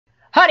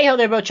Howdy ho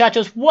there,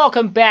 muchachos.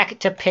 Welcome back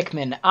to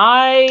Pikmin.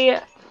 I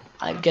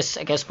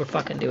guess we're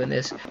fucking doing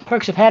this.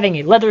 Perks of having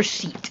a leather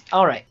seat.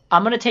 Alright,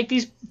 I'm gonna take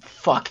these.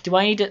 Fuck, do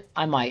I need to?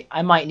 I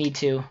might need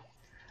to.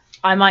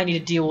 I might need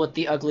to deal with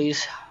the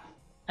uglies.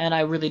 And I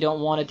really don't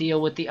want to deal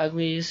with the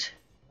uglies.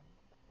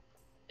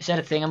 Is that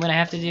a thing I'm gonna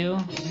have to do?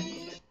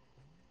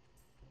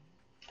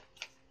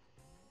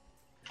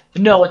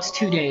 No, it's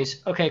 2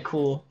 days. Okay,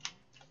 cool.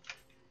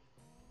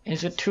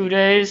 Is it 2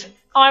 days?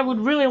 I would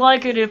really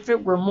like it if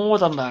it were more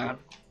than that.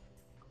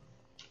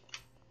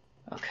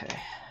 Okay.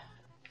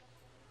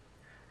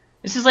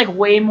 This is like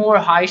way more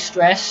high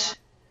stress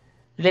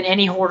than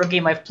any horror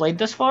game I've played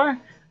thus far.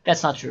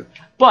 That's not true.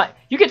 But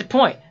you get the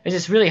point. It's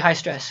just really high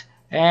stress.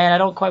 And I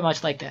don't quite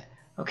much like that.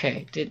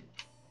 Okay,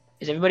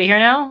 is everybody here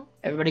now?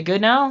 Everybody good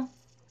now?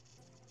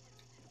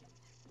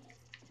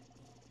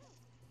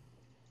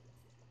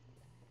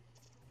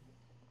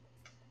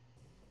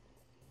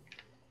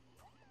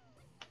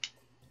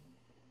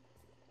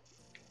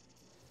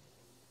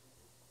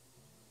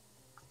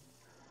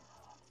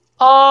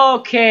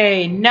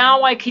 Okay,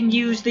 now I can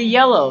use the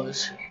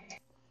yellows.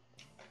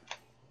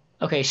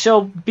 Okay,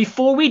 so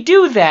before we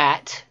do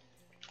that,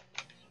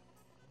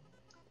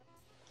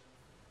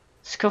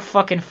 let's go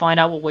fucking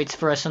find out what waits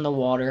for us in the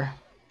water.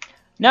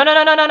 No.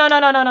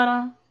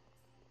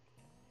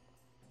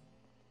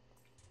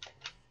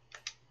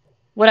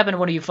 What happened to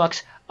one of you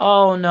fucks?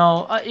 Oh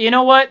no, you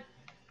know what?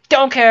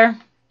 Don't care.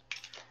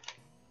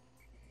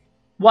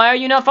 Why are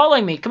you not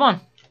following me? Come on.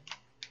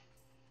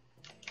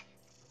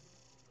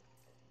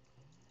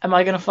 Am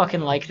I gonna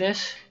fucking like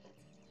this?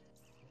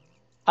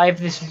 I have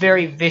this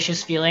very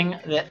vicious feeling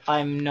that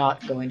I'm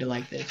not going to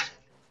like this.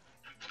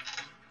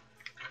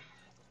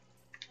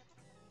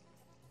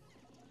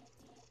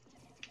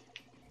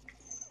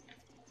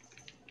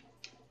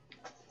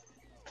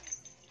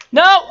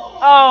 No!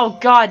 Oh,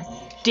 god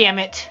damn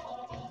it.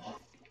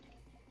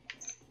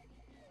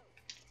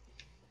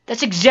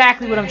 That's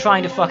exactly what I'm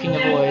trying to fucking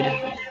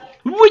avoid.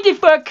 What the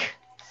fuck?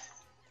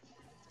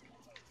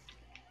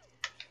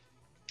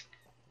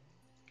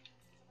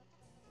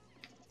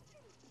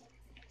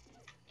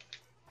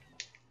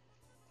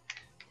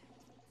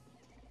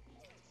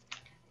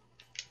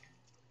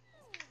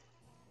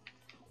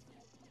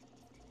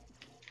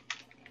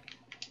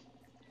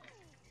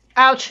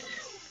 Ouch!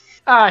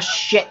 Ah,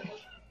 shit.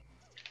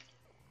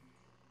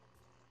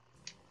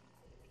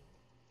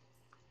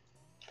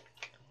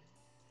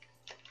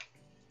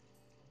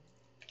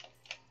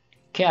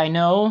 Okay, I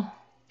know.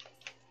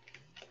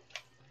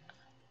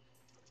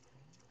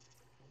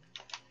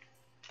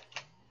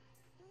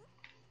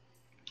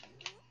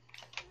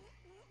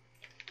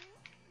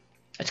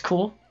 That's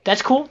cool.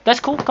 That's cool. That's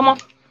cool. Come on.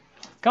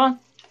 Come on.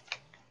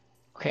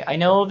 Okay, I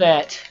know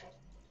that.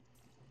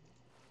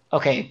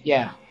 Okay,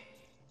 yeah.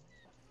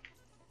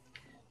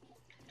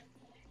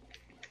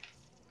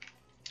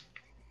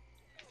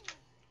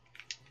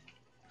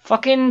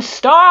 Fucking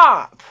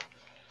stop!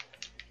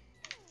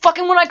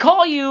 Fucking when I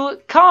call you,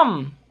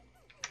 come!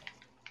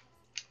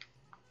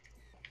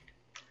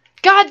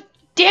 God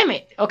damn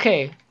it!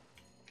 Okay.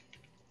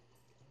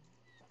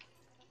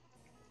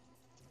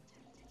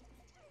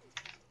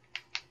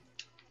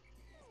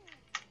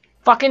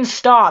 Fucking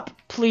stop,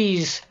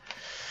 please.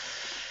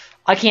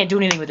 I can't do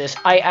anything with this.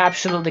 I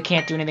absolutely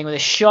can't do anything with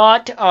this.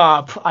 Shut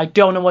up. I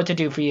don't know what to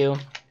do for you.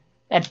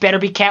 That better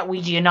be Cat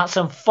Ouija and not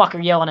some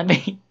fucker yelling at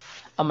me.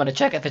 I'm gonna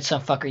check if it's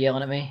some fucker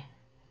yelling at me.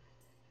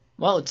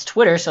 Well, it's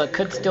Twitter, so it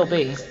could still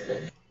be.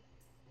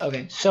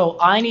 Okay, so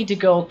I need to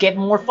go get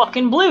more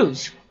fucking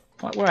blues.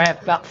 Point where I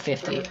have about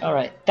 50.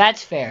 Alright,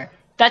 that's fair.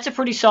 That's a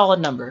pretty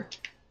solid number.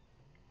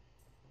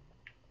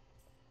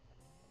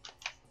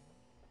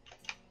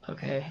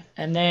 Okay,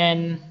 and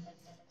then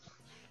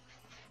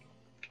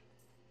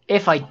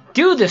if I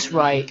do this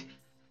right,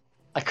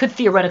 I could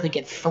theoretically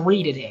get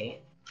 3 today.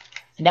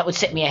 And that would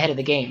set me ahead of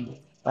the game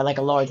by like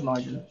a large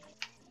margin.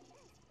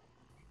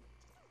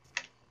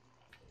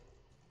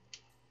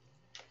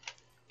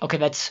 Okay,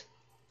 that's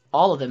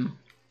all of them.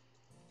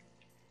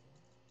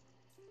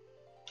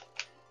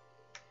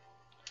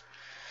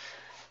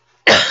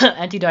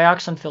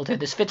 Anti-dioxin filter.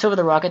 This fits over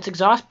the rocket's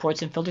exhaust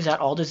ports and filters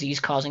out all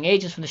disease-causing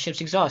agents from the ship's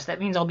exhaust.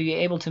 That means I'll be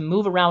able to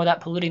move around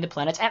without polluting the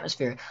planet's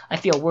atmosphere. I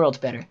feel worlds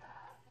better.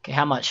 Okay,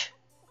 how much?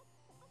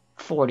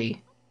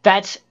 40.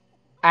 That's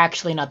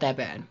actually not that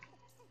bad.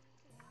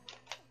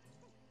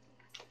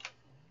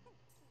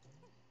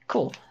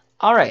 Cool.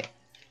 Alright.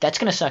 That's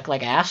gonna suck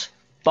like ass,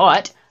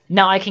 but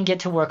now I can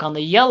get to work on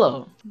the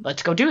yellow.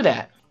 Let's go do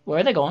that. Where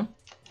are they going?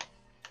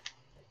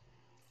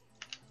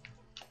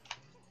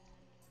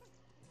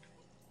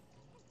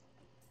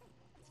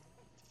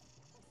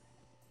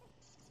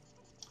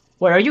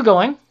 Where are you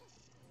going?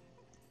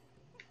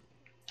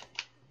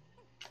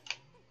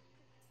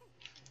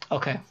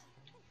 Okay.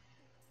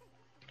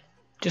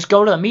 Just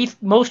go to the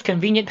most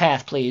convenient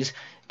path, please.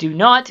 Do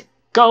not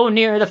go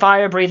near the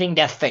fire-breathing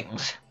death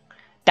things.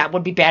 That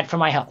would be bad for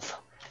my health.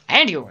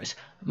 And yours.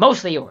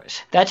 Mostly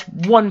yours. That's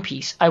one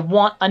piece. I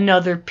want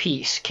another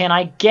piece. Can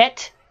I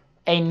get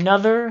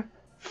another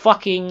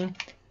fucking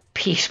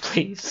piece,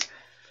 please?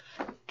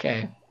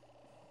 Okay.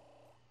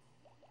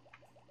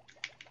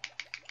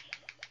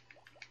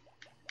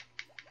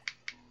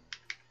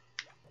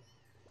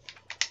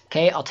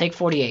 Okay, I'll take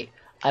 48.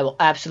 I will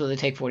absolutely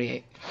take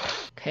 48.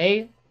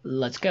 Okay,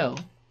 let's go.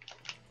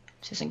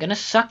 This isn't gonna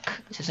suck.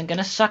 This isn't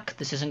gonna suck.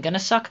 This isn't gonna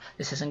suck.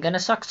 This isn't gonna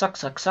suck. Suck,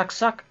 suck, suck,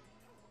 suck.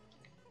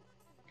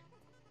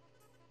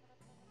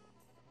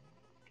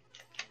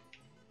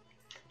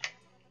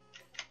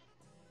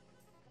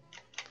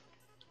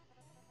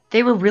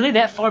 They were really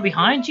that far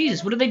behind?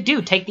 Jesus, what did they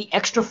do? Take the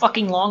extra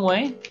fucking long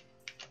way?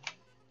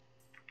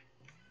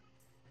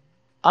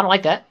 I don't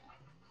like that.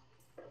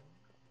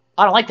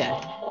 I don't like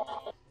that.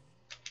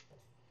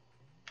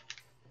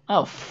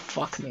 Oh,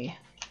 fuck me.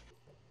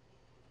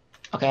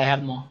 Okay, I have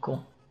them all.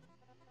 Cool.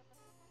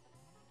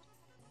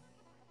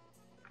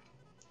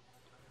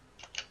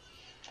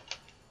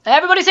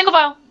 Everybody single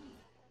file!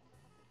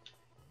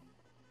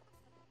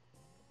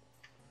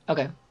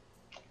 Okay.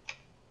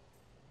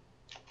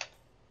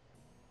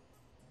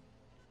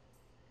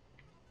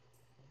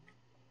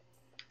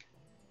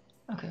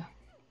 Okay.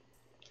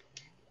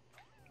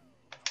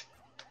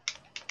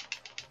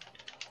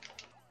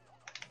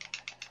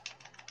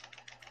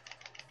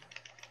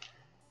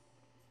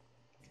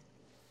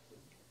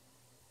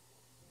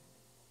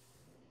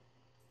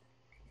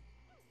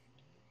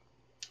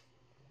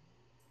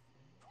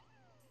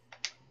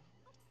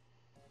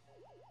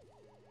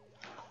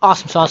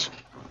 Awesome sauce.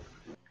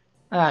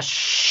 Ah,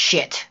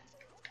 shit.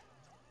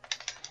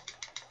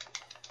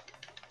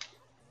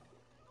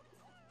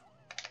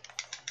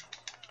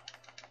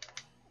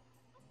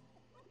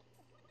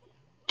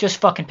 Just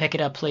fucking pick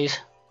it up, please.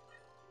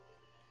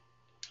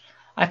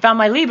 I found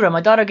my Libra.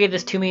 My daughter gave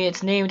this to me.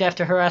 It's named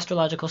after her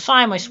astrological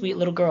sign. My sweet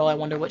little girl. I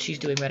wonder what she's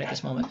doing right at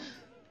this moment.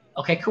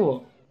 Okay,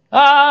 cool.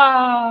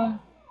 Ah!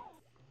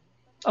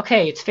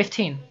 Okay, it's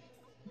 15.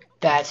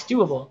 That's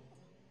doable.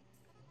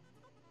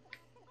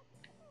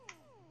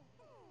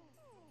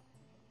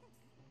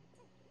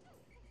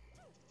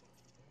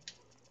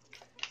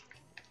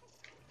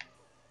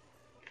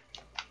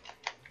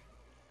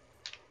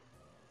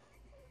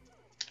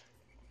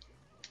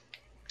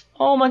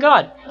 Oh my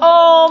god.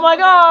 Oh my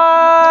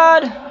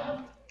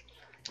god!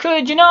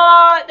 Could you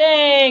not?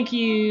 Thank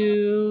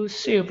you.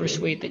 Super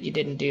sweet that you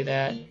didn't do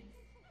that.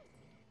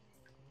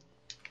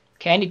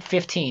 Okay, I need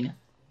 15.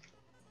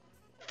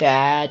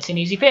 That's an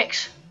easy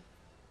fix.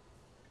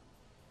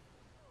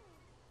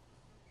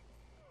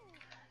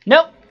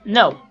 Nope.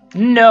 No.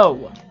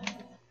 No.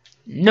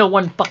 No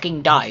one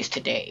fucking dies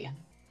today.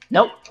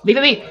 Nope. Leave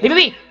it be. Leave it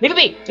be. Leave it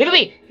be. Leave it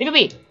be. Leave it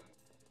be.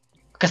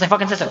 Because I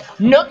fucking said so.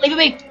 No. Leave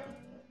it be.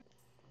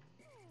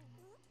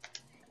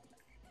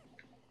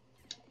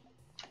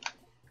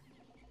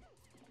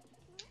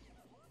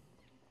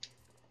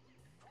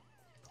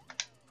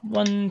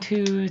 One,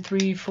 two,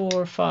 three,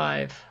 four,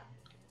 five.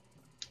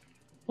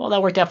 Well,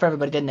 that worked out for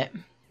everybody, didn't it?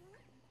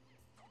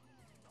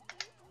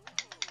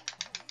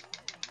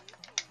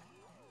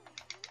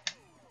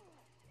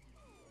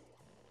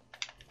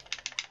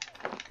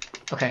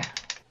 Okay.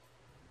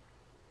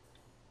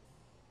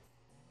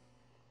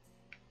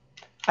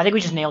 I think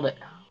we just nailed it.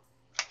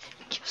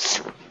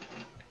 Yes.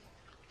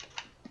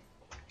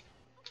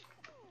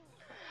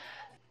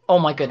 Oh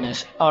my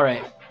goodness.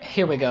 Alright,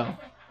 here we go.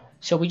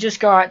 So we just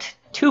got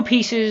 2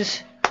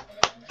 pieces.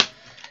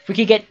 If we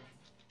could get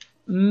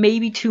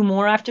maybe 2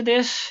 more after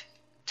this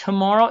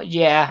tomorrow.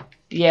 Yeah,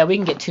 we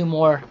can get 2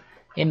 more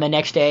in the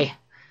next day.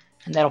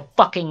 And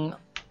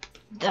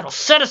that'll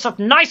set us up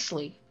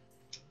nicely.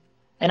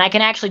 And I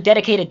can actually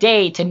dedicate a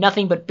day to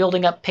nothing but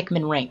building up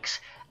Pikmin ranks.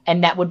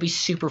 And that would be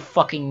super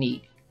fucking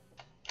neat.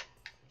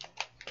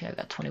 Okay, I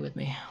got 20 with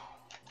me.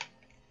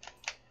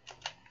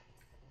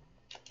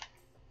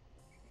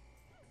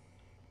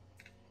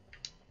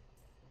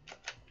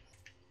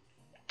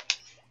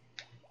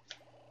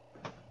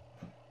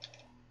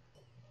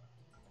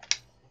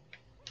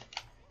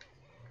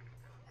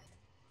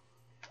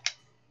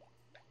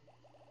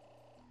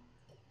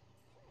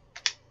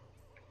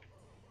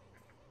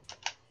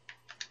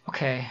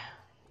 Okay,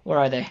 where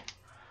are they?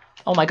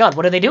 Oh my god,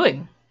 what are they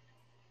doing?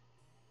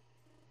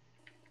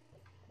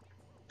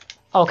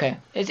 Okay,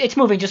 it's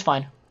moving just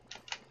fine.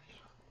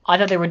 I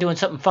thought they were doing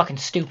something fucking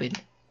stupid.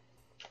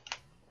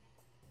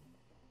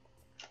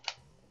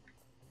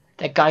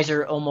 That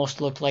geyser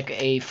almost looked like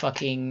a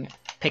fucking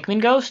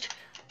Pikmin ghost,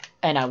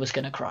 and I was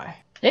gonna cry.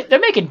 They're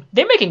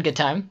making good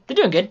time. They're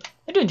doing good.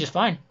 They're doing just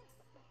fine.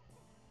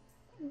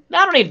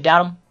 I don't need to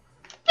doubt them.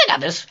 They got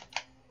this.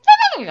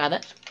 They got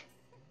this.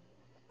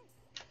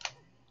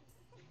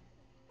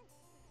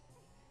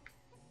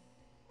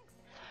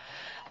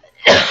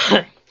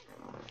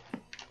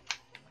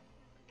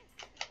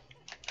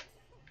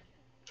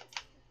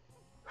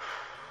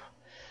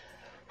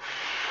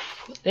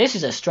 This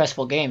is a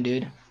stressful game,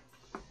 dude.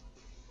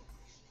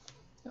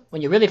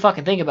 When you really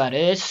fucking think about it,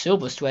 it's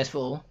super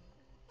stressful.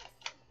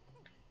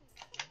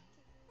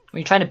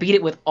 When you're trying to beat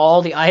it with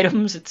all the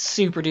items, it's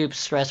super duper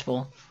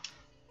stressful.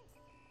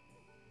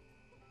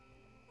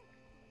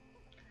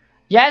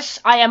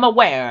 Yes, I am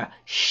aware.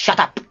 Shut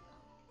up.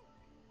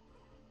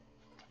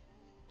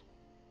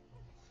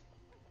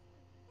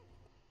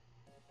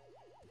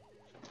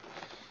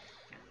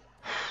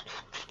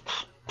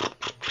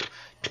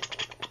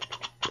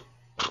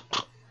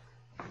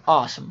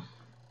 Awesome.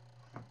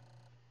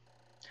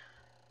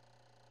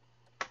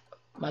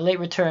 My late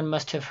return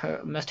must have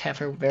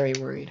her very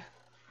worried.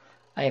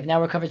 I have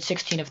now recovered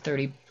 16 of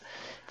 30.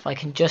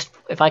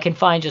 If I can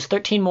find just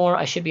 13 more,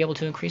 I should be able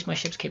to increase my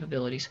ship's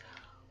capabilities.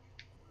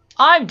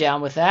 I'm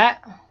down with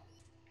that.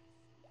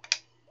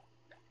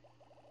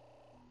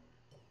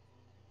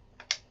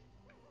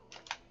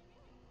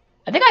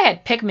 I think I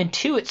had Pikmin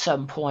 2 at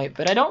some point,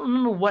 but I don't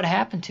remember what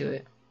happened to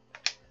it.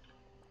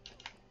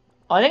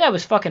 I think I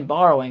was fucking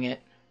borrowing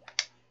it.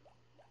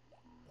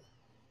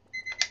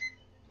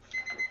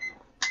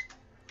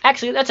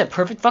 Actually, that's a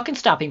perfect fucking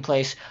stopping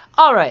place.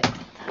 Alright.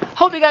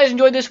 Hope you guys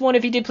enjoyed this one.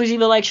 If you did, please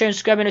leave a like, share, and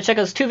subscribe, and check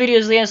out those 2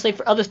 videos, the answer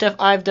for other stuff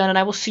I've done, and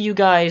I will see you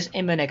guys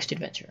in my next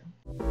adventure.